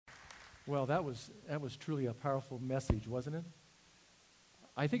Well, that was truly a powerful message, wasn't it?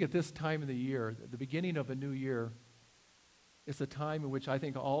 I think at this time of the year, the beginning of a new year, it's a time in which I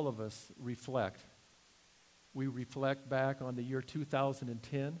think all of us reflect. We reflect back on the year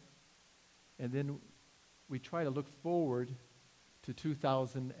 2010, and then we try to look forward to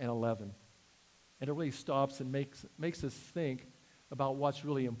 2011. And it really stops and makes us think about what's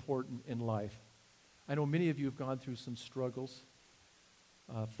really important in life. I know many of you have gone through some struggles,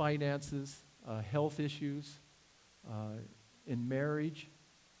 finances, health issues, in marriage.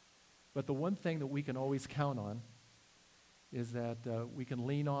 But the one thing that we can always count on is that we can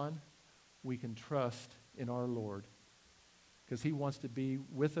lean on, we can trust in our Lord, because He wants to be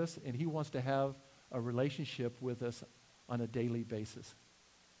with us and He wants to have a relationship with us on a daily basis.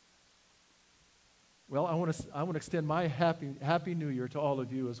 Well, I want to extend my happy New Year to all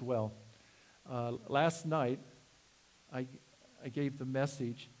of you as well. Last night, I gave the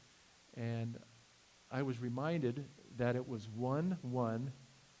message, and I was reminded that it was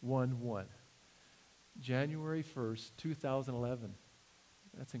 1/1/11. January 1st, 2011.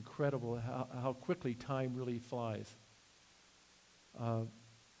 That's incredible how quickly time really flies.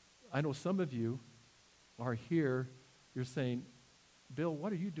 I know some of you are here, you're saying, Bill,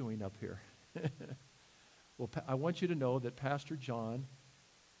 what are you doing up here? Well, I want you to know that Pastor John,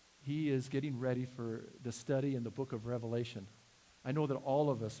 he is getting ready for the study in the book of Revelation. I know that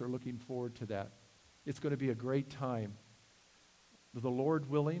all of us are looking forward to that. It's going to be a great time. The Lord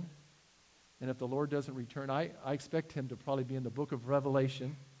willing, and if the Lord doesn't return, I expect him to probably be in the book of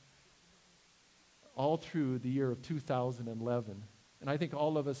Revelation all through the year of 2011. And I think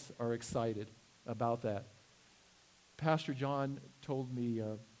all of us are excited about that. Pastor John told me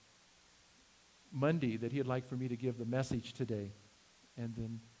Monday that he'd like for me to give the message today. And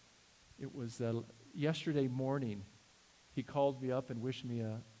then it was yesterday morning, he called me up and wished me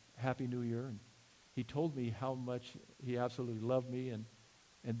a Happy New Year. And he told me how much he absolutely loved me. And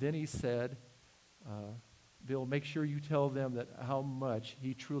then he said, Bill, make sure you tell them that how much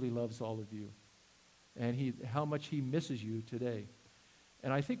he truly loves all of you. And how much he misses you today.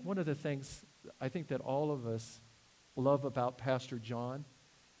 And I think one of the things I think that all of us love about Pastor John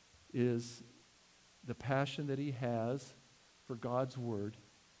is the passion that he has for God's Word,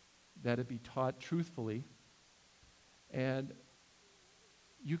 that it be taught truthfully. And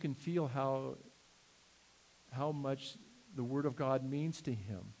you can feel how much the Word of God means to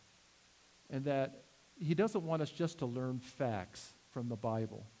him. And that he doesn't want us just to learn facts from the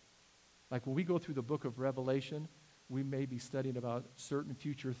Bible. Like when we go through the book of Revelation, we may be studying about certain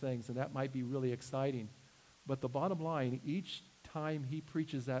future things, and that might be really exciting. But the bottom line, each time he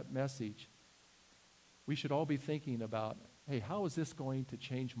preaches that message, we should all be thinking about, hey, how is this going to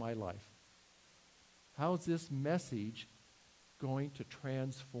change my life? How is this message going to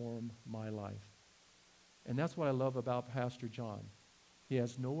transform my life? And that's what I love about Pastor John. He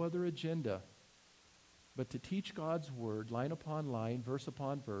has no other agenda but to teach God's Word line upon line, verse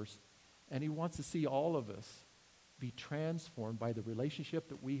upon verse, and he wants to see all of us be transformed by the relationship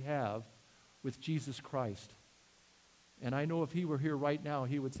that we have with Jesus Christ. And I know if he were here right now,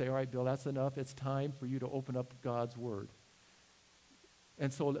 he would say, all right, Bill, that's enough. It's time for you to open up God's Word.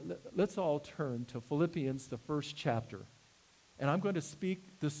 And so let's all turn to Philippians, the first chapter. And I'm going to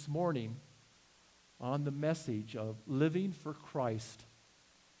speak this morning on the message of living for Christ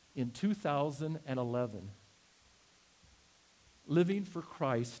in 2011. Living for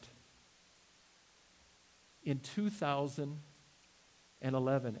Christ in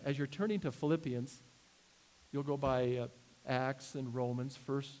 2011. As you're turning to Philippians, you'll go by Acts and Romans,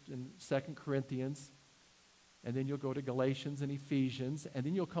 1st and 2nd Corinthians, and then you'll go to Galatians and Ephesians, and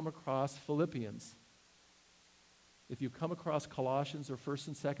then you'll come across Philippians. If you come across Colossians or 1st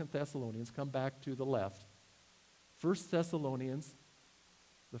and 2nd Thessalonians, come back to the left. 1st Thessalonians,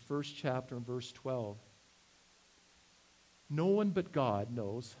 the first chapter and verse 12. No one but God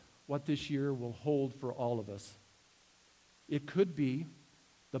knows what this year will hold for all of us. It could be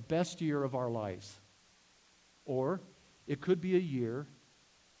the best year of our lives, or it could be a year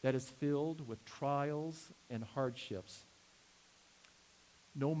that is filled with trials and hardships.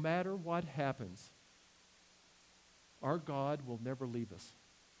 No matter what happens, our God will never leave us,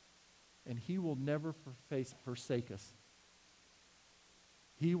 and He will never forsake us.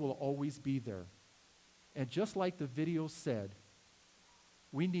 He will always be there. And just like the video said,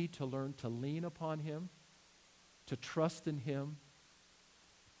 we need to learn to lean upon Him, to trust in Him,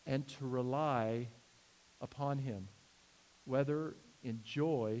 and to rely upon Him, whether in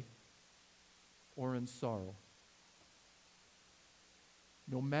joy or in sorrow.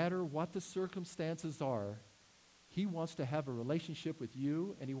 No matter what the circumstances are, He wants to have a relationship with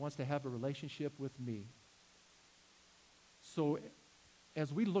you, and he wants to have a relationship with me. So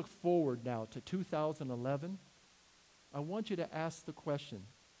as we look forward now to 2011, I want you to ask the question,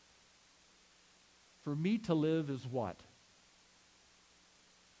 for me to live is what?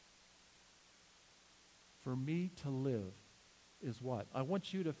 For me to live is what? I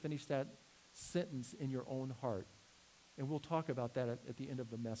want you to finish that sentence in your own heart. And we'll talk about that at the end of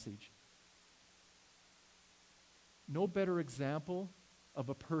the message. No better example of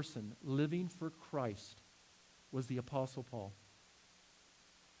a person living for Christ was the Apostle Paul.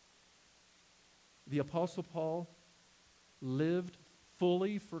 The Apostle Paul lived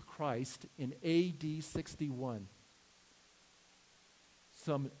fully for Christ in AD 61.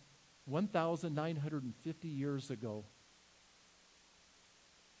 Some 1,950 years ago.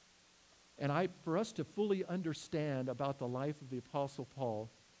 And for us to fully understand about the life of the Apostle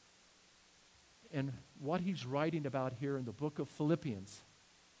Paul and what he's writing about here in the book of Philippians,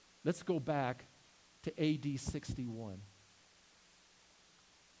 let's go back to AD 61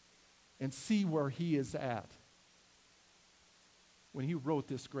 and see where he is at when he wrote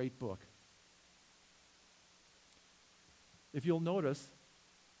this great book. If you'll notice,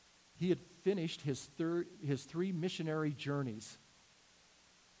 he had finished his 3 missionary journeys.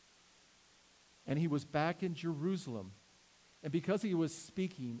 And he was back in Jerusalem. And because he was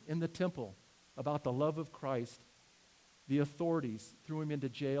speaking in the temple about the love of Christ, the authorities threw him into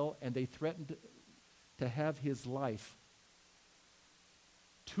jail and they threatened to have his life.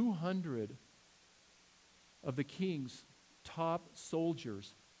 200 of the king's top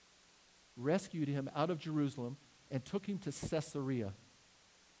soldiers rescued him out of Jerusalem and took him to Caesarea,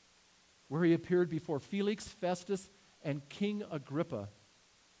 where he appeared before Felix, Festus, and King Agrippa.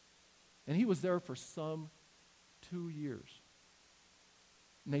 And he was there for some 2 years.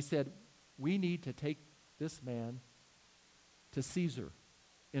 And they said, we need to take this man to Caesar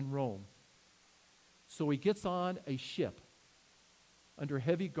in Rome. So he gets on a ship under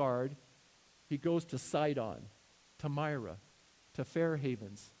heavy guard. He goes to Sidon, to Myra, to Fair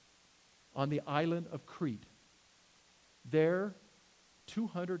Havens, on the island of Crete. There,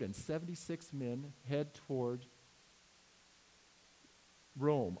 276 men head toward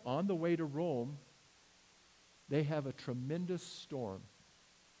Rome. On the way to Rome, they have a tremendous storm,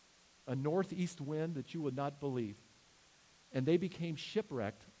 a northeast wind that you would not believe. And they became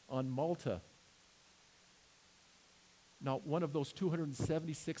shipwrecked on Malta. Not one of those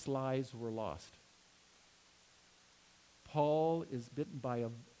 276 lives were lost. Paul is bitten by a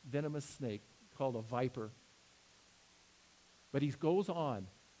venomous snake called a viper. But he goes on.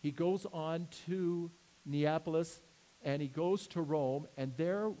 He goes on to Neapolis, and he goes to Rome. And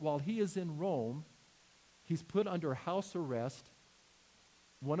there, while he is in Rome, he's put under house arrest.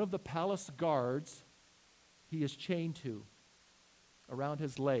 One of the palace guards he is chained to around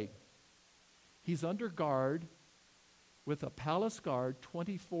his leg. He's under guard with a palace guard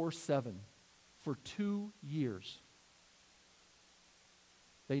 24/7 for 2 years.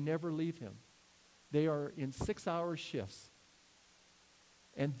 They never leave him. They are in 6-hour shifts.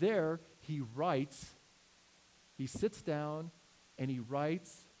 And there he writes, he sits down and he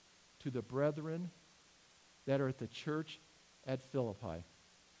writes to the brethren that are at the church at Philippi.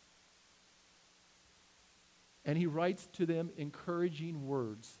 And he writes to them encouraging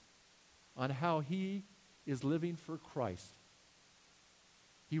words on how he is living for Christ.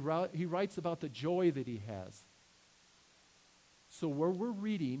 He writes about the joy that he has. So where we're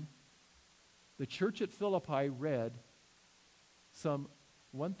reading, the church at Philippi read some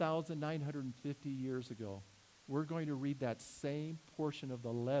 1,950 years ago. We're going to read that same portion of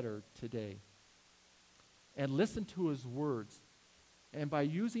the letter today and listen to his words. And by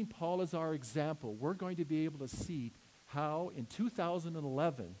using Paul as our example, we're going to be able to see how in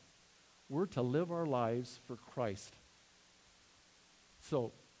 2011 we're to live our lives for Christ.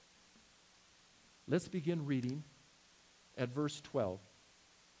 So, let's begin reading at verse 12.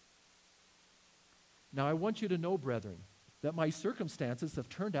 Now I want you to know, brethren, that my circumstances have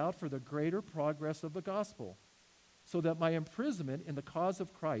turned out for the greater progress of the gospel, so that my imprisonment in the cause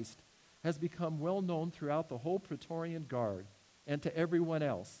of Christ has become well known throughout the whole Praetorian Guard and to everyone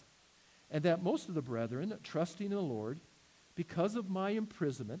else, and that most of the brethren, trusting in the Lord, because of my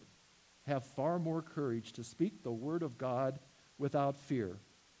imprisonment, have far more courage to speak the word of God without fear.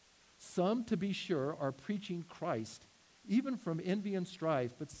 Some, to be sure, are preaching Christ, even from envy and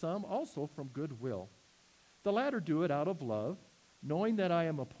strife, but some also from goodwill. The latter do it out of love, knowing that I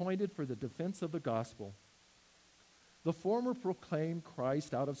am appointed for the defense of the gospel. The former proclaim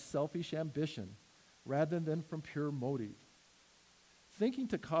Christ out of selfish ambition, rather than from pure motive, thinking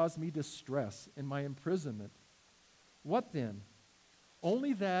to cause me distress in my imprisonment. What then?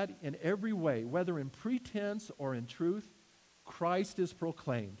 Only that in every way, whether in pretense or in truth, Christ is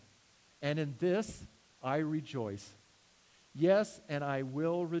proclaimed. And in this I rejoice. Yes, and I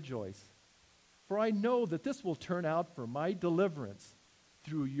will rejoice. For I know that this will turn out for my deliverance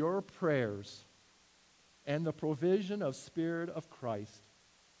through your prayers and the provision of Spirit of Christ,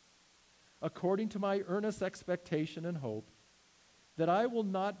 according to my earnest expectation and hope, that I will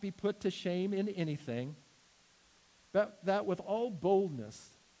not be put to shame in anything, but that with all boldness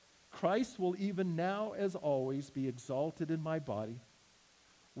Christ will even now as always be exalted in my body,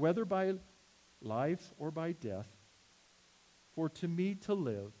 whether by life or by death. For to me to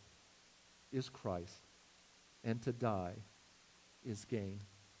live is Christ, and to die is gain.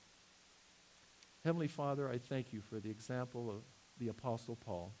 Heavenly Father, I thank you for the example of the Apostle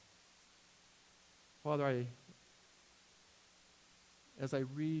Paul. Father, as I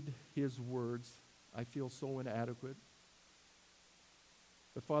read his words, I feel so inadequate.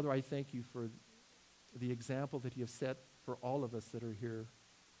 But Father, I thank you for the example that you have set for all of us that are here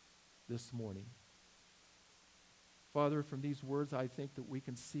this morning. Father, from these words, I think that we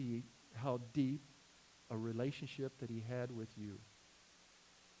can see how deep a relationship that he had with you.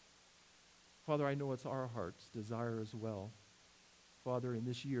 Father, I know it's our heart's desire as well. Father, in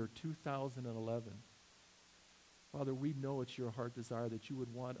this year, 2011, Father, we know it's your heart desire that you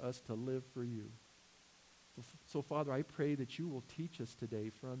would want us to live for you. So, Father, I pray that you will teach us today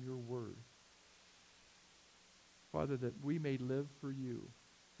from your word. Father, that we may live for you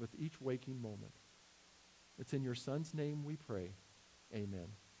with each waking moment. It's in your Son's name we pray. Amen.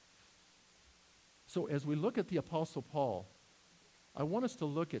 So as we look at the Apostle Paul, I want us to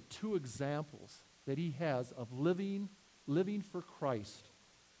look at two examples that he has of living for Christ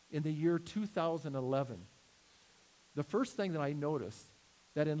in the year 2011. The first thing that I noticed,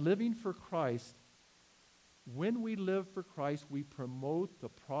 that in living for Christ, when we live for Christ, we promote the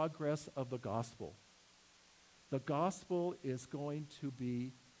progress of the gospel. The gospel is going to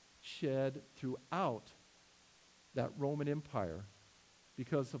be shed throughout that Roman Empire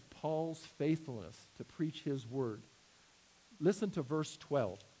because of Paul's faithfulness to preach his word. Listen to verse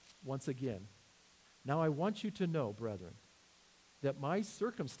 12 once again. Now I want you to know, brethren, that my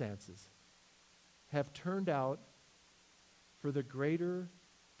circumstances have turned out for the greater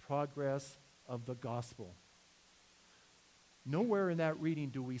progress of the gospel. Nowhere in that reading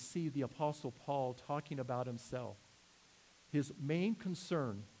do we see the Apostle Paul talking about himself. His main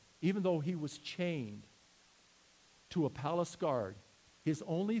concern, even though he was chained to a palace guard, his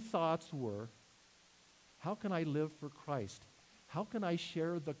only thoughts were, how can I live for Christ? How can I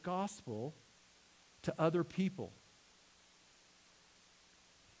share the gospel to other people?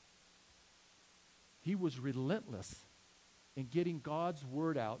 He was relentless in getting God's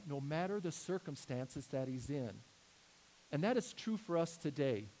word out, no matter the circumstances that he's in. And that is true for us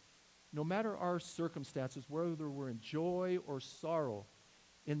today. No matter our circumstances, whether we're in joy or sorrow,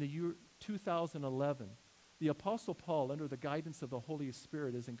 in the year 2011, the Apostle Paul, under the guidance of the Holy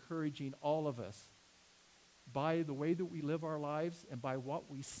Spirit, is encouraging all of us by the way that we live our lives and by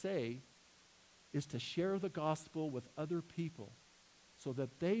what we say, is to share the gospel with other people so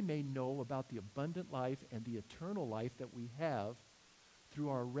that they may know about the abundant life and the eternal life that we have through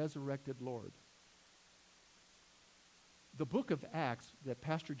our resurrected Lord. The book of Acts that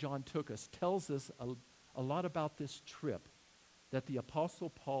Pastor John took us tells us a lot about this trip that the Apostle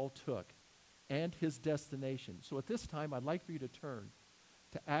Paul took and his destination. So at this time, I'd like for you to turn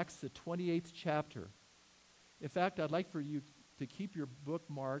to Acts, the 28th chapter. In fact, I'd like for you to keep your book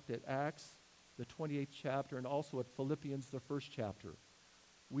marked at Acts, the 28th chapter, and also at Philippians, the 1st chapter.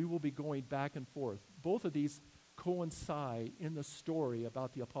 We will be going back and forth. Both of these coincide in the story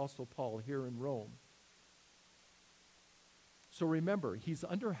about the Apostle Paul here in Rome. So remember, he's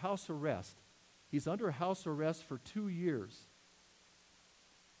under house arrest. He's under house arrest for 2 years.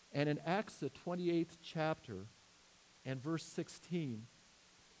 And in Acts, the 28th chapter and verse 16,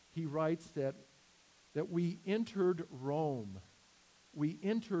 he writes that we entered Rome. We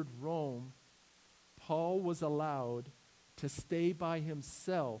entered Rome. Paul was allowed to stay by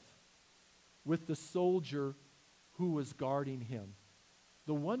himself with the soldier who was guarding him.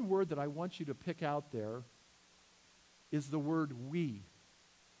 The one word that I want you to pick out there is the word we.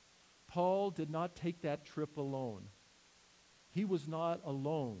 Paul did not take that trip alone. He was not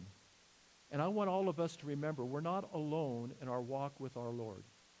alone. And I want all of us to remember, we're not alone in our walk with our Lord.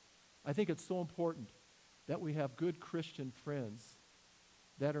 I think it's so important that we have good Christian friends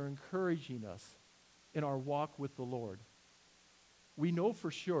that are encouraging us in our walk with the Lord. We know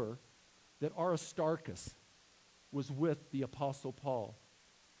for sure that Aristarchus was with the Apostle Paul.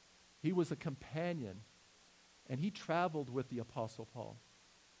 He was a companion, and he traveled with the Apostle Paul.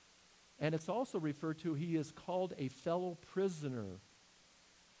 And it's also referred to, he is called a fellow prisoner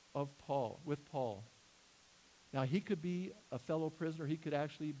with Paul. Now, he could be a fellow prisoner. He could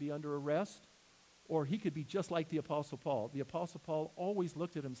actually be under arrest, or he could be just like the Apostle Paul. The Apostle Paul always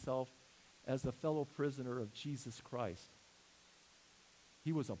looked at himself as a fellow prisoner of Jesus Christ.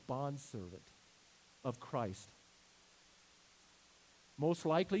 He was a bondservant of Christ. Most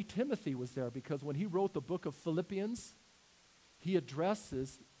likely, Timothy was there, because when he wrote the book of Philippians, he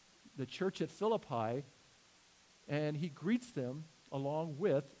addresses the church at Philippi, and he greets them along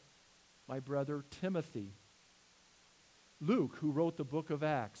with my brother Timothy. Luke, who wrote the book of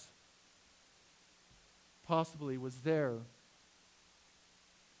Acts, possibly was there.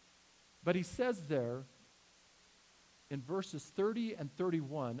 But he says there in verses 30 and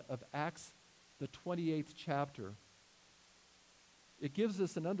 31 of Acts, the 28th chapter, it gives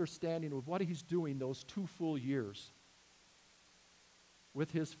us an understanding of what he's doing those 2 full years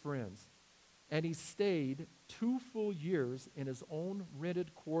with his friends. And he stayed 2 full years in his own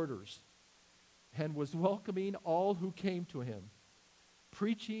rented quarters and was welcoming all who came to him,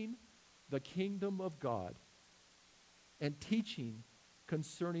 preaching the kingdom of God and teaching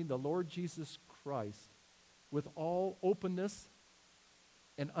concerning the Lord Jesus Christ with all openness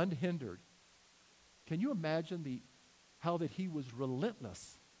and unhindered. Can you imagine how that he was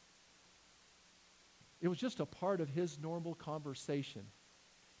relentless? It was just a part of his normal conversation.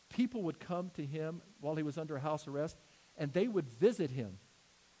 People would come to him while he was under house arrest, and they would visit him.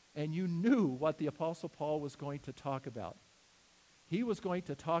 And you knew what the Apostle Paul was going to talk about. He was going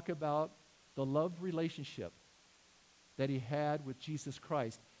to talk about the love relationship that he had with Jesus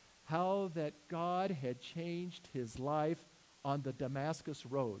Christ, how that God had changed his life on the Damascus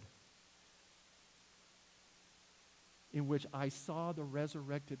road, in which I saw the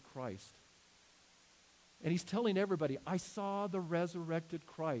resurrected Christ. And he's telling everybody, I saw the resurrected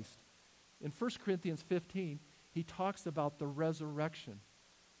Christ. In 1 Corinthians 15, he talks about the resurrection.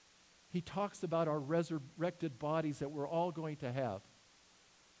 He talks about our resurrected bodies that we're all going to have.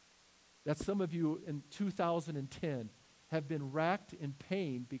 That some of you in 2010 have been racked in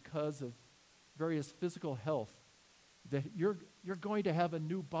pain because of various physical health, that you're going to have a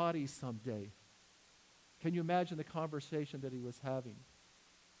new body someday. Can you imagine the conversation that he was having?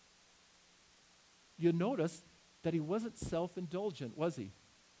 You notice that he wasn't self-indulgent, was he?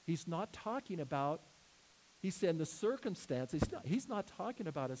 He's not talking about, he said, the circumstances. He's not talking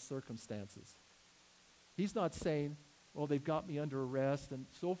about his circumstances. He's not saying, well, they've got me under arrest and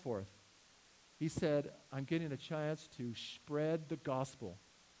so forth. He said, I'm getting a chance to spread the gospel.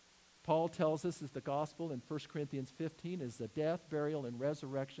 Paul tells us that the gospel in 1 Corinthians 15 is the death, burial, and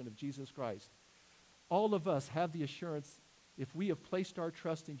resurrection of Jesus Christ. All of us have the assurance, if we have placed our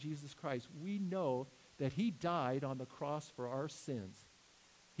trust in Jesus Christ, we know that he died on the cross for our sins.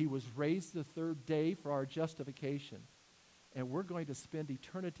 He was raised the 3rd day for our justification, and we're going to spend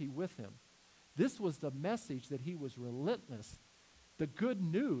eternity with him. This was the message that he was relentless. The good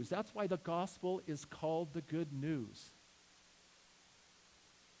news, that's why the gospel is called the good news.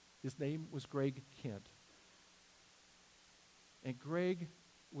 His name was Greg Kent. And Greg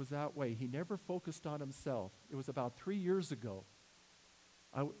was that way. He never focused on himself. It was about 3 years ago.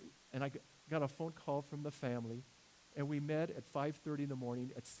 I got a phone call from the family, and we met at 5:30 in the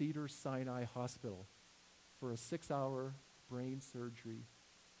morning at Cedars-Sinai Hospital for a 6-hour brain surgery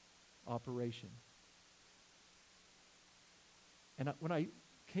operation. And when I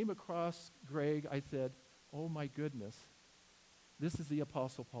came across Greg, I said, oh my goodness, this is the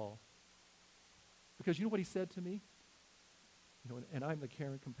Apostle Paul. Because you know what he said to me? You know, and I'm the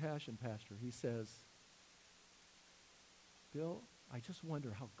Care and Compassion pastor. He says, Bill, I just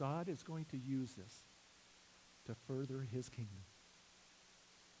wonder how God is going to use this to further his kingdom.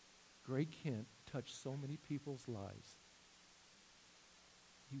 Greg Kent touched so many people's lives.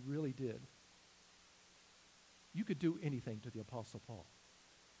 He really did. You could do anything to the Apostle Paul.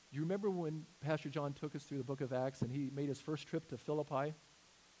 Do you remember when Pastor John took us through the book of Acts and he made his first trip to Philippi?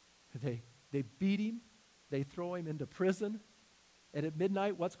 They beat him. They throw him into prison. And at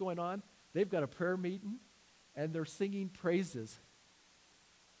midnight, what's going on? They've got a prayer meeting, and they're singing praises.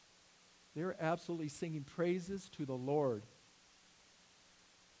 They're absolutely singing praises to the Lord.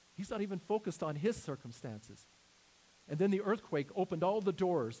 He's not even focused on his circumstances. And then the earthquake opened all the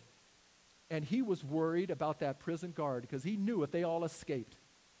doors, and he was worried about that prison guard because he knew if they all escaped,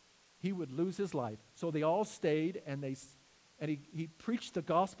 he would lose his life. So they all stayed, and he preached the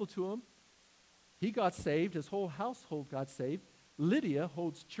gospel to them. He got saved. His whole household got saved. Lydia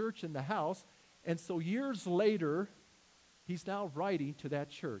holds church in the house, and so years later, he's now writing to that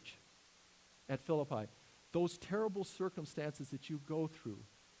church at Philippi. Those terrible circumstances that you go through,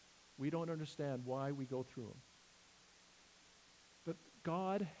 we don't understand why we go through them. But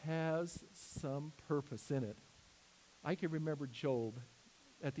God has some purpose in it. I can remember Job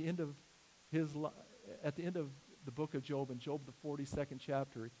at the end of the book of Job, in Job, the 42nd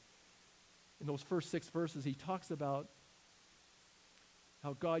chapter, in those first 6 verses, he talks about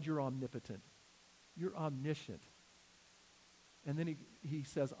how, God, you're omnipotent. You're omniscient. And then he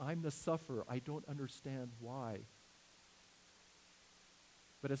says, I'm the sufferer. I don't understand why.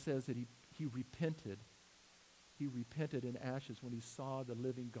 But it says that he repented. He repented in ashes when he saw the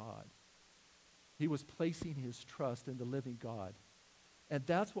living God. He was placing his trust in the living God. And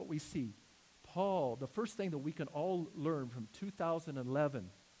that's what we see. Paul, the first thing that we can all learn from 2011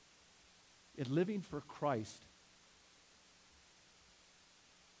 in living for Christ,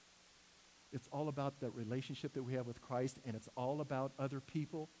 it's all about the relationship that we have with Christ, and it's all about other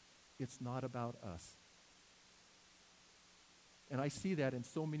people. It's not about us. And I see that in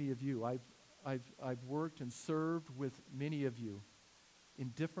so many of you. I've worked and served with many of you in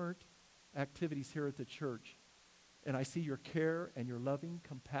different activities here at the church. And I see your care and your loving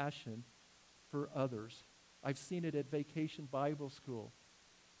compassion for others. I've seen it at Vacation Bible School.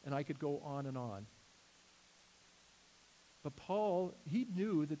 And I could go on and on. But Paul, he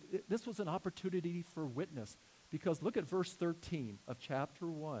knew that this was an opportunity for witness. Because look at verse 13 of chapter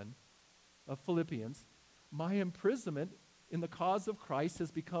 1 of Philippians. My imprisonment in the cause of Christ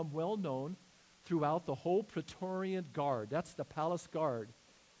has become well known throughout the whole Praetorian Guard. That's the palace guard.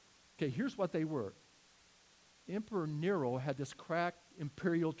 Okay, here's what they were. Emperor Nero had this crack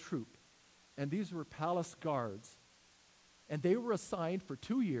imperial troop, and these were palace guards. And they were assigned for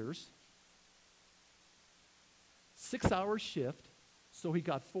 2 years, 6-hour shift, so he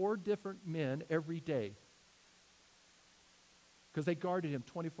got 4 different men every day, because they guarded him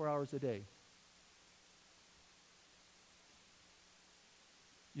 24 hours a day.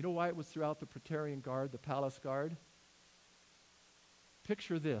 You know why it was throughout the Praetorian Guard, the palace guard?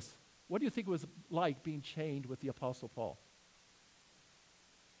 Picture this. What do you think it was like being chained with the Apostle Paul?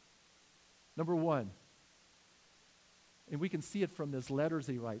 Number one, and we can see it from his letters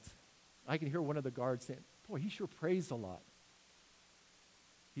he writes. I can hear one of the guards saying, boy, he sure prays a lot.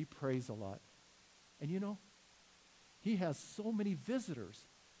 He prays a lot. And you know, he has so many visitors.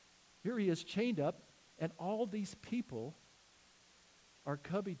 Here he is chained up, and all these people are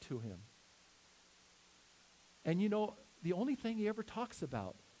coming to him. And you know, the only thing he ever talks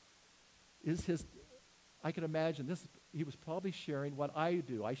about is his, I can imagine this, he was probably sharing what I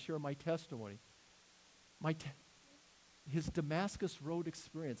do. I share my testimony. His Damascus Road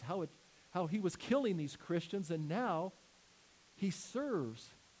experience, how he was killing these Christians, and now he serves.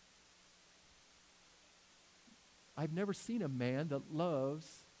 I've never seen a man that loves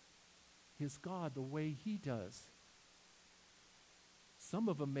his God the way he does. Some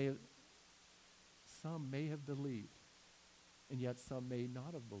may have believed, and yet some may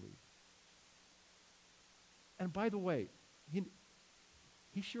not have believed. And by the way,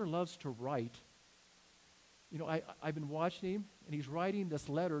 he sure loves to write. You know, I've been watching him, and he's writing this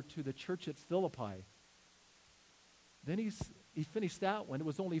letter to the church at Philippi. Then he finished that one. It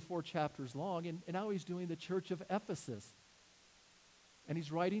was only 4 chapters long, and now he's doing the church of Ephesus. And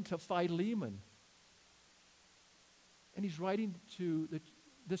he's writing to Philemon. And he's writing to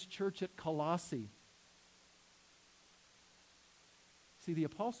this church at Colossae. See, the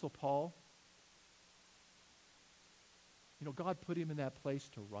Apostle Paul, you know, God put him in that place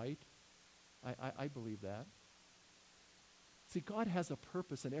to write. I believe that. See, God has a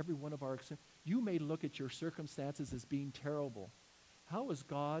purpose in every one of our experiences. You may look at your circumstances as being terrible. How is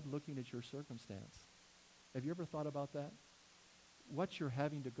God looking at your circumstance? Have you ever thought about that? What you're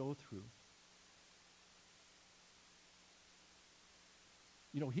having to go through.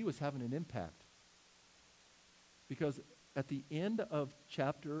 You know, he was having an impact. Because at the end of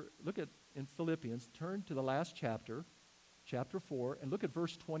look at in Philippians, turn to the last chapter, chapter 4, and look at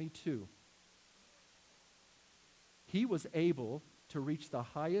verse 22. He was able to reach the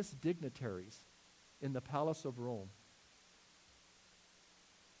highest dignitaries in the palace of Rome.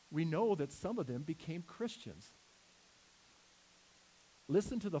 We know that some of them became Christians.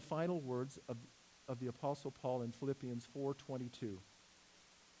 Listen to the final words of the Apostle Paul in Philippians 4:22.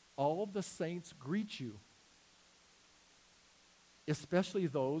 All the saints greet you, especially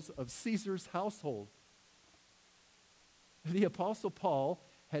those of Caesar's household. The Apostle Paul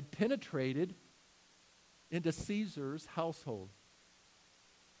had penetrated into Caesar's household.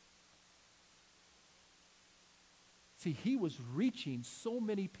 See, he was reaching so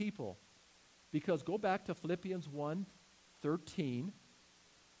many people, because go back to Philippians 1:13.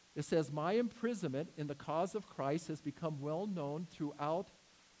 It says, my imprisonment in the cause of Christ has become well known throughout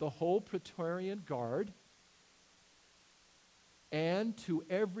the whole Praetorian Guard and to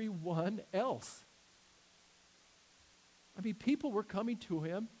everyone else. I mean, people were coming to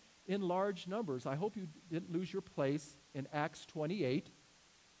him in large numbers. I hope you didn't lose your place in Acts 28.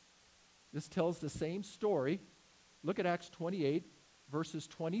 This tells the same story. Look at Acts 28, verses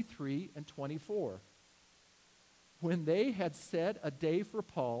 23 and 24. When they had set a day for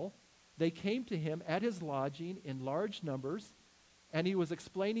Paul, they came to him at his lodging in large numbers, and he was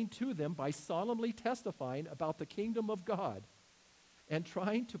explaining to them by solemnly testifying about the kingdom of God and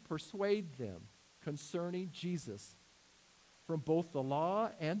trying to persuade them concerning Jesus. From both the law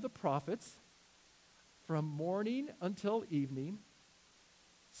and the prophets, from morning until evening,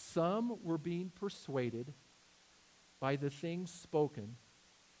 some were being persuaded by the things spoken,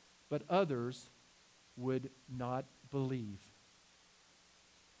 but others would not believe.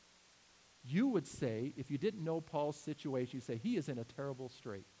 You would say, if you didn't know Paul's situation, you'd say, he is in a terrible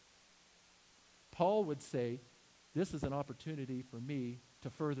strait. Paul would say, this is an opportunity for me to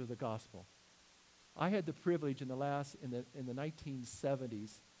further the gospel. I had the privilege in the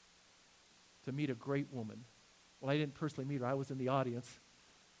 1970s to meet a great woman. Well, I didn't personally meet her. I was in the audience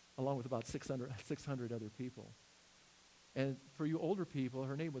along with about 600 other people. And for you older people,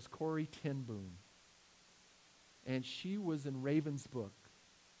 her name was Corrie ten Boom. And she was in Ravensbrück.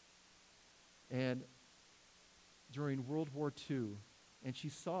 And during World War II, and she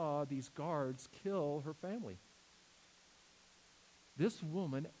saw these guards kill her family. This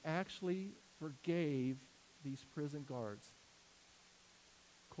woman actually forgave these prison guards,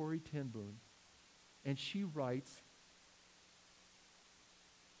 Corrie ten Boom, and she writes,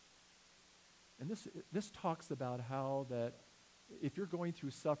 and this talks about how that if you're going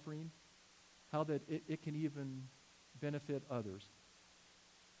through suffering, how that it can even benefit others.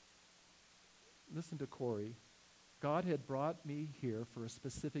 Listen to Corrie. God had brought me here for a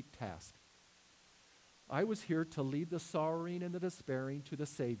specific task. I was here to lead the sorrowing and the despairing to the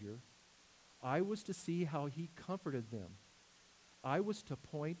Savior. I was to see how he comforted them. I was to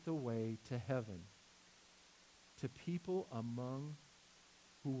point the way to heaven, to people among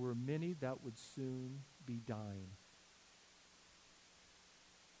who were many that would soon be dying.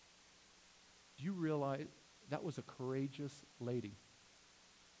 Do you realize that was a courageous lady?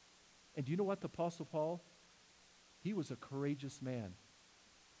 And do you know what, the Apostle Paul? He was a courageous man.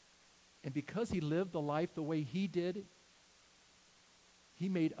 And because he lived the life the way he did, he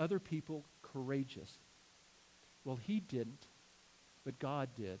made other people courageous. Well, he didn't, but God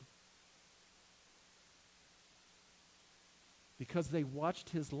did. Because they watched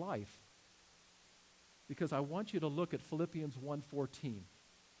his life. Because I want you to look at Philippians 1:14.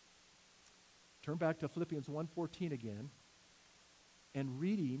 Turn back to Philippians 1:14 again, and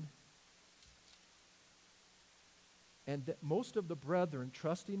reading, and that most of the brethren,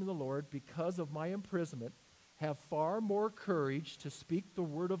 trusting in the Lord because of my imprisonment, have far more courage to speak the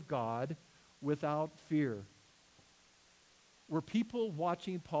word of God without fear. Were people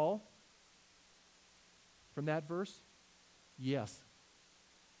watching Paul from that verse? Yes.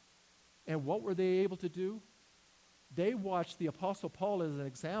 And what were they able to do? They watched the Apostle Paul as an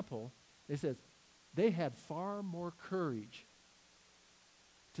example. They said they had far more courage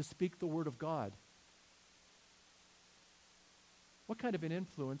to speak the word of God. What kind of an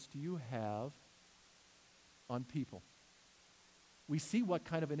influence do you have on people? We see what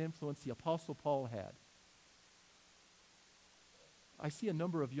kind of an influence the Apostle Paul had. I see a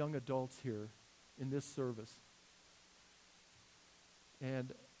number of young adults here in this service.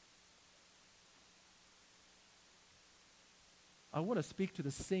 And I want to speak to the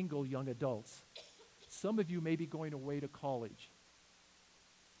single young adults. Some of you may be going away to college.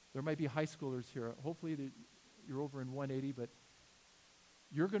 There might be high schoolers here. Hopefully you're over in 180, but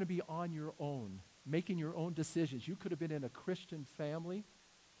you're going to be on your own, making your own decisions. You could have been in a Christian family,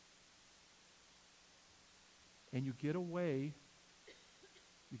 and you get away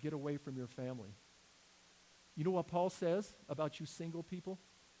from your family. You know what Paul says about you single people?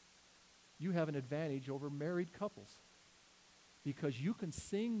 You have an advantage over married couples because you can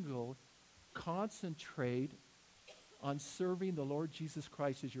concentrate on serving the Lord Jesus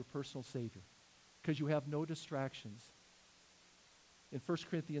Christ as your personal Savior because you have no distractions. In 1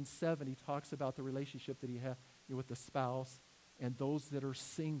 Corinthians 7, he talks about the relationship that he has with the spouse and those that are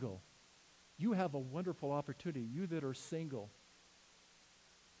single. You have a wonderful opportunity, you that are single.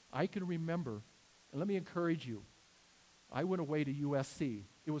 I can remember, and let me encourage you, I went away to USC.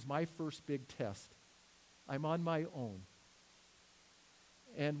 It was my first big test. I'm on my own.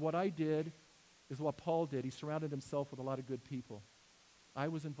 And what I did is what Paul did. He surrounded himself with a lot of good people. I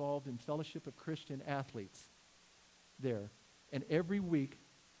was involved in Fellowship of Christian Athletes there. And every week,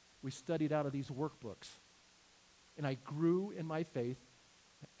 we studied out of these workbooks. And I grew in my faith.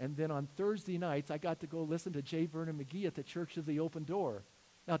 And then on Thursday nights, I got to go listen to J. Vernon McGee at the Church of the Open Door.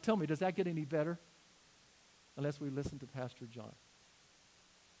 Now tell me, does that get any better? Unless we listen to Pastor John.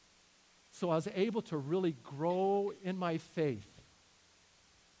 So I was able to really grow in my faith.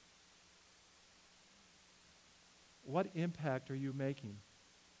 What impact are you making?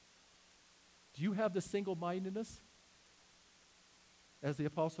 Do you have the single-mindedness, as the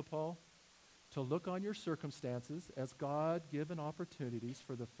Apostle Paul, to look on your circumstances as God-given opportunities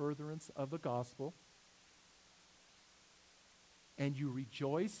for the furtherance of the gospel, and you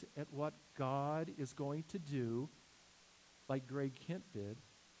rejoice at what God is going to do, like Greg Kent did,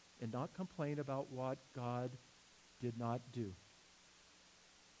 and not complain about what God did not do?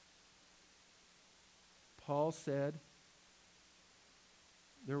 Paul said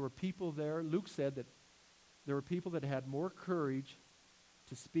there were people there, Luke said that there were people that had more courage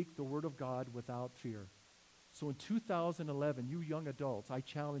to speak the word of God without fear. So in 2011, you young adults, I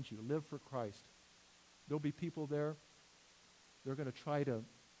challenge you, live for Christ. There'll be people there, they're going to try to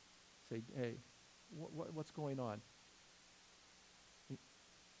say, hey, what's going on?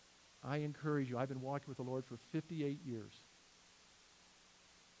 I encourage you, I've been walking with the Lord for 58 years.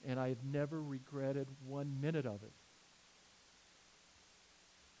 And I've never regretted 1 minute of it.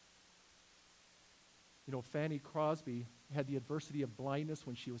 You know, Fanny Crosby had the adversity of blindness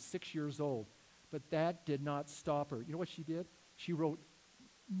when she was 6 years old, but that did not stop her. You know what she did? She wrote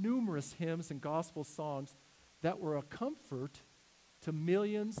numerous hymns and gospel songs that were a comfort to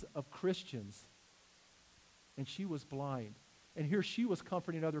millions of Christians. And she was blind. And here she was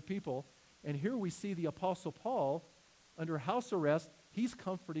comforting other people. And here we see the Apostle Paul under house arrest. He's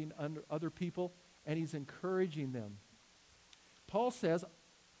comforting other people, and he's encouraging them. Paul says,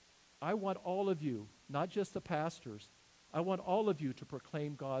 I want all of you, not just the pastors, I want all of you to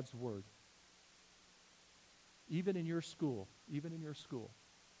proclaim God's word. Even in your school,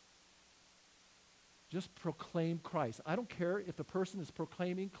 Just proclaim Christ. I don't care if the person is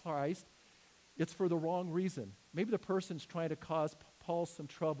proclaiming Christ, it's for the wrong reason. Maybe the person's trying to cause Paul some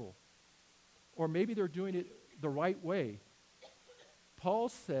trouble. Or maybe they're doing it the right way. Paul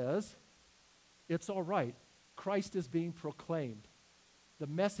says, it's all right. Christ is being proclaimed. The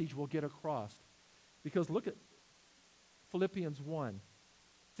message will get across. Because look at Philippians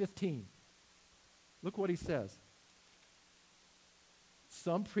 1:15. Look what he says.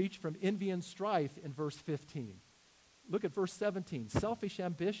 Some preach from envy and strife in verse 15. Look at verse 17. Selfish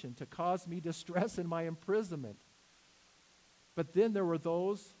ambition to cause me distress in my imprisonment. But then there were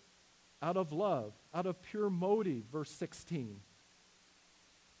those out of love, out of pure motive, verse 16.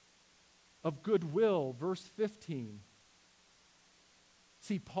 Of goodwill, verse 15.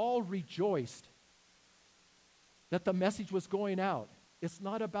 See, Paul rejoiced that the message was going out. It's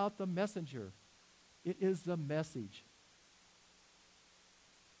not about the messenger. It is the message.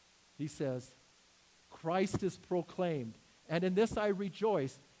 He says, Christ is proclaimed, and in this I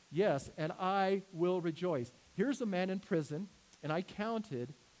rejoice. Yes, and I will rejoice. Here's a man in prison, and I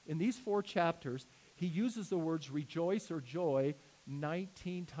counted in these 4 chapters, he uses the words rejoice or joy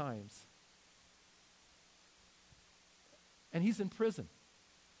 19 times. And he's in prison.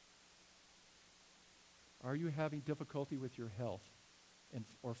 Are you having difficulty with your health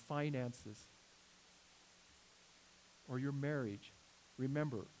or finances or your marriage?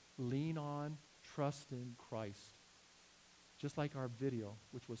 Remember, lean on, trust in Christ. Just like our video,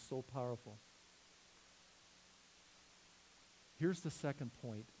 which was so powerful. Here's the second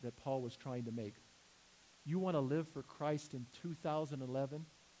point that Paul was trying to make. You want to live for Christ in 2011?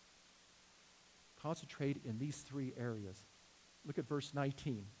 Concentrate in these 3 areas. Look at verse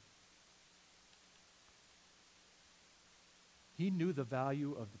 19. He knew the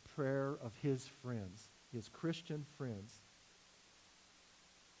value of the prayer of his friends, his Christian friends.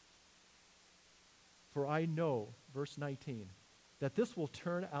 For I know, verse 19, that this will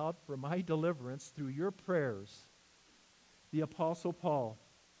turn out for my deliverance through your prayers. The Apostle Paul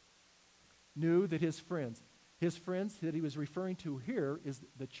knew that his friends that he was referring to here is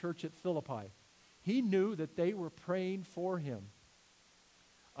the church at Philippi. He knew that they were praying for him.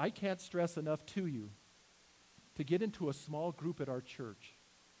 I can't stress enough to you to get into a small group at our church,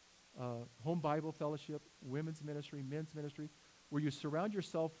 home Bible fellowship, women's ministry, men's ministry, where you surround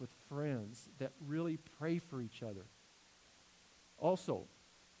yourself with friends that really pray for each other. Also,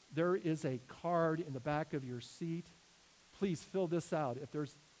 there is a card in the back of your seat. Please fill this out.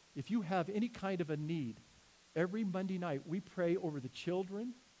 If you have any kind of a need, every Monday night we pray over the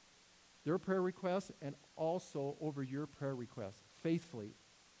children, their prayer requests, and also over your prayer requests. faithfully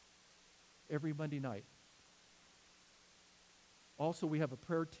every Monday night. Also, we have a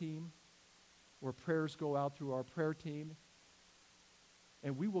prayer team where prayers go out through our prayer team.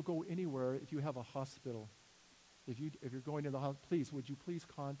 And we will go anywhere if you have a hospital. If you're going to the hospital, would you please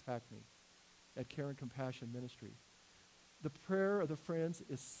contact me at Care and Compassion Ministry. The prayer of the friends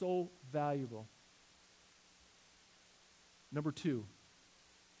is so valuable. Number 2,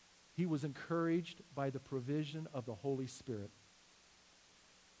 he was encouraged by the provision of the Holy Spirit,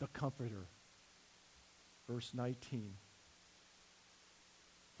 the Comforter. Verse 19.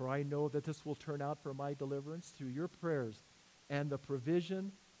 For I know that this will turn out for my deliverance through your prayers and the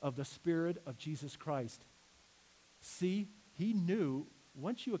provision of the Spirit of Jesus Christ. See, he knew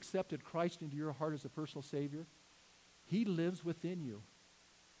once you accepted Christ into your heart as a personal Savior, he lives within you.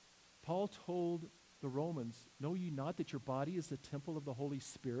 Paul told the Romans, know ye not that your body is the temple of the Holy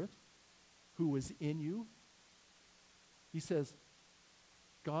Spirit who is in you? He says,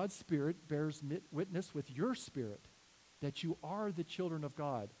 God's Spirit bears witness with your spirit that you are the children of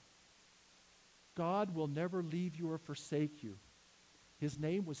God. God will never leave you or forsake you. His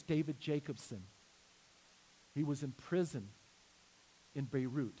name was David Jacobson. He was in prison in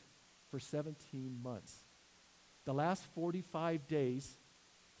Beirut for 17 months. The last 45 days,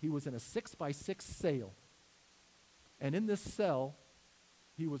 he was in a 6x6 cell. And in this cell,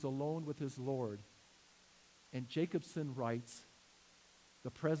 he was alone with his Lord. And Jacobson writes, the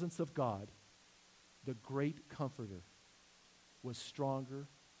presence of God, the great comforter, was stronger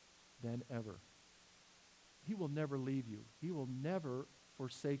than ever. He will never leave you. He will never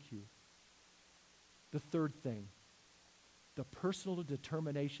forsake you. The third thing, the personal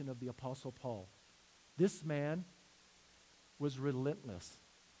determination of the Apostle Paul. This man was relentless.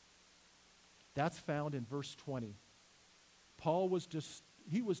 That's found in verse 20. Paul was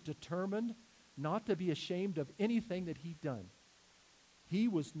determined not to be ashamed of anything that he'd done. He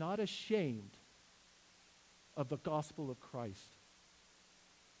was not ashamed of the gospel of Christ.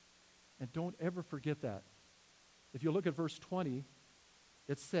 And don't ever forget that. If you look at verse 20,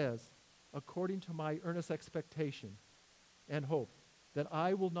 it says, according to my earnest expectation and hope, that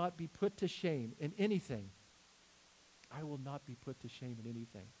I will not be put to shame in anything. I will not be put to shame in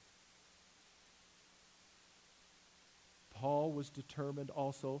anything. Paul was determined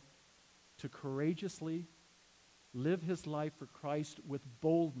also to courageously live his life for Christ with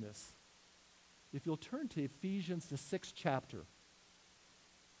boldness. If you'll turn to Ephesians, the 6th chapter,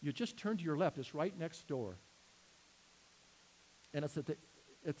 you just turn to your left. It's right next door. And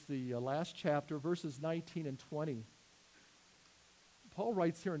it's the last chapter, verses 19 and 20. Paul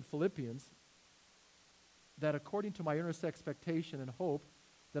writes here in Philippians that according to my earnest expectation and hope,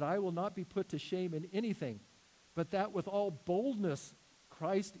 that I will not be put to shame in anything, but that with all boldness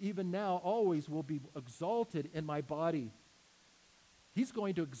Christ even now always will be exalted in my body. He's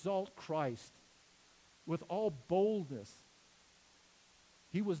going to exalt Christ with all boldness.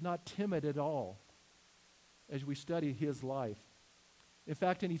 He was not timid at all as we study his life. In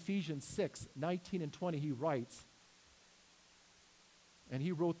fact, in Ephesians 6, 19 and 20, he writes, and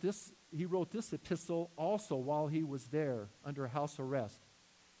he wrote this epistle also while he was there under house arrest.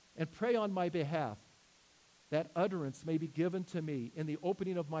 And pray on my behalf that utterance may be given to me in the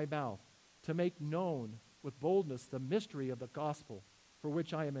opening of my mouth to make known with boldness the mystery of the gospel, for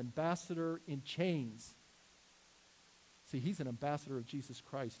which I am ambassador in chains. See, he's an ambassador of Jesus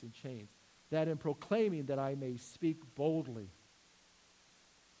Christ in chains. That in proclaiming that I may speak boldly.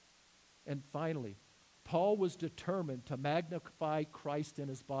 And finally, Paul was determined to magnify Christ in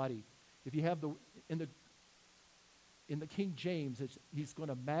his body. If you have in the King James, he's going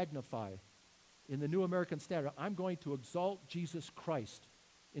to magnify. In the New American Standard, I'm going to exalt Jesus Christ.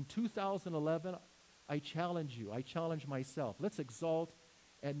 In 2011, I challenge you, I challenge myself. Let's exalt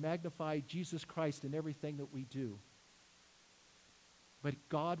and magnify Jesus Christ in everything that we do. But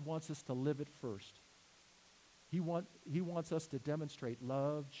God wants us to live it first. He wants us to demonstrate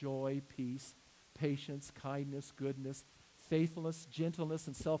love, joy, peace, patience, kindness, goodness, faithfulness, gentleness,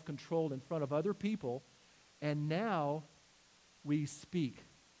 and self-control in front of other people. And now we speak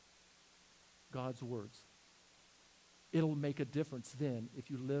God's words. It'll make a difference then if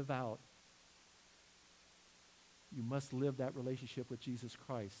you live out. You must live that relationship with Jesus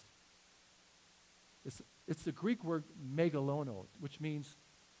Christ. It's the Greek word megalono, which means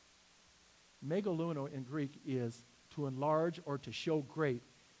megalono in Greek is to enlarge or to show great.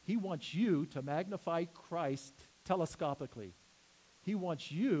 He wants you to magnify Christ telescopically. He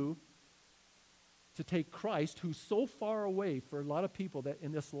wants you to take Christ, who's so far away for a lot of people that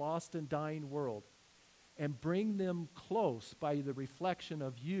in this lost and dying world, and bring them close by the reflection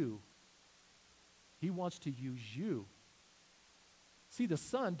of you. He wants to use you See, the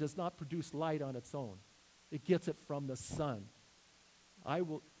sun does not produce light on its own. It gets it from the sun.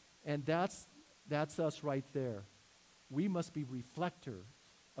 And that's us right there. We must be reflectors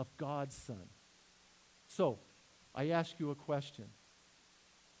of God's Son. So, I ask you a question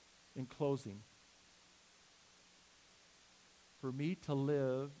in closing. For me to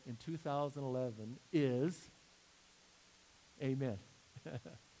live in 2011 is, amen.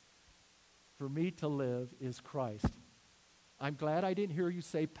 For me to live is Christ. I'm glad I didn't hear you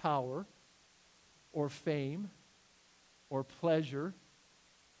say power or fame or pleasure.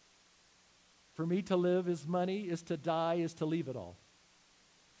 For me to live is money, is to die, is to leave it all.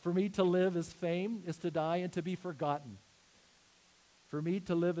 For me to live is fame, is to die and to be forgotten. For me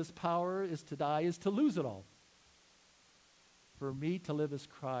to live as power, is to die, is to lose it all. For me to live as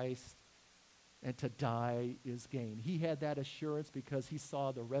Christ and to die is gain. He had that assurance because he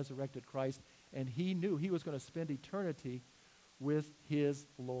saw the resurrected Christ, and he knew he was going to spend eternity with his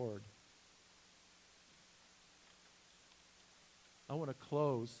Lord. I want to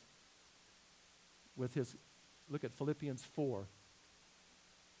close with look at Philippians 4.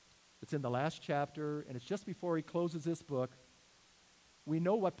 It's in the last chapter, and it's just before he closes this book. We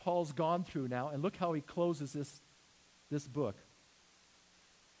know what Paul's gone through now, and look how he closes this book.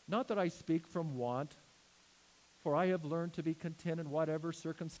 Not that I speak from want, for I have learned to be content in whatever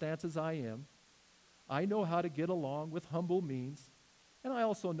circumstances I am. I know how to get along with humble means, and I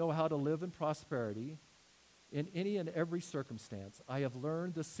also know how to live in prosperity in any and every circumstance. I have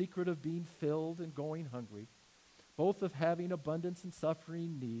learned the secret of being filled and going hungry, both of having abundance and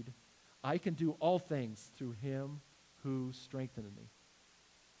suffering need. I can do all things through him who strengthened me.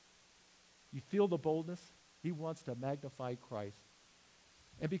 You feel the boldness? He wants to magnify Christ.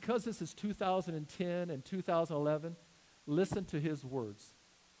 And because this is 2010 and 2011, listen to his words.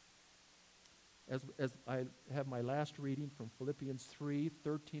 As I have my last reading from Philippians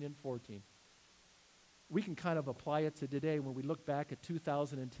 3:13 and 14. We can kind of apply it to today when we look back at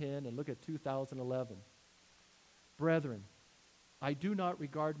 2010 and look at 2011. Brethren, I do not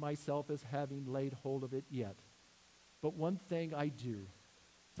regard myself as having laid hold of it yet. But one thing I do,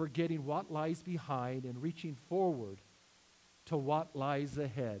 forgetting what lies behind and reaching forward to what lies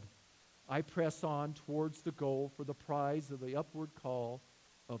ahead, I press on towards the goal for the prize of the upward call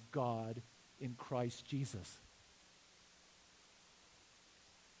of God in Christ Jesus.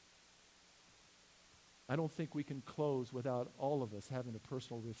 I don't think we can close without all of us having a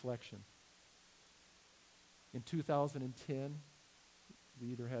personal reflection. In 2010,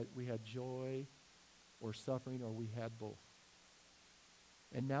 we had joy or suffering, or we had both.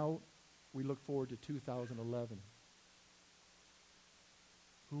 And now we look forward to 2011.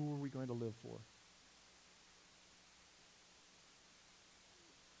 Who are we going to live for?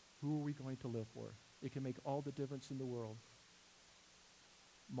 Who are we going to live for? It can make all the difference in the world.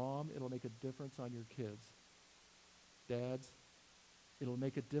 Mom, it'll make a difference on your kids. Dads, it'll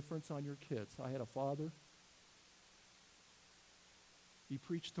make a difference on your kids. I had a father. He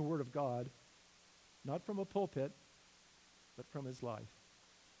preached the Word of God, not from a pulpit, but from his life.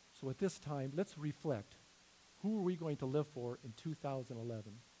 So at this time, let's reflect. Who are we going to live for in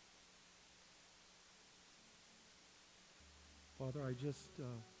 2011? Father,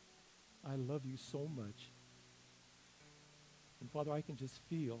 I love you so much. And Father, I can just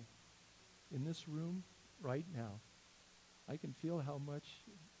feel in this room right now, I can feel how much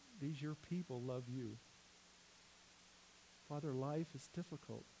these your people love you. Father, life is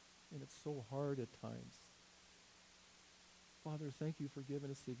difficult, and it's so hard at times. Father, thank you for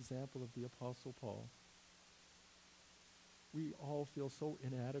giving us the example of the Apostle Paul. We all feel so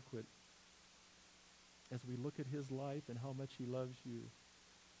inadequate as we look at his life and how much he loves you.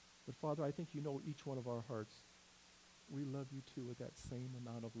 But Father, I think you know each one of our hearts. We love you too with that same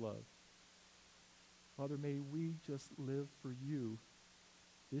amount of love. Father, may we just live for you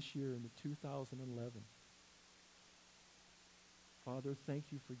this year in the 2011. Father,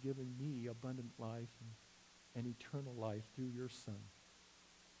 thank you for giving me abundant life and eternal life through your Son.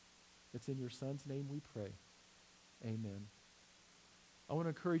 It's in your Son's name we pray. Amen. I want to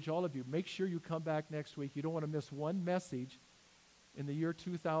encourage all of you, make sure you come back next week. You don't want to miss one message in the year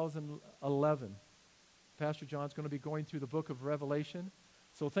 2011. Pastor John's going to be going through the book of Revelation.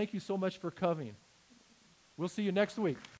 So thank you so much for coming. We'll see you next week.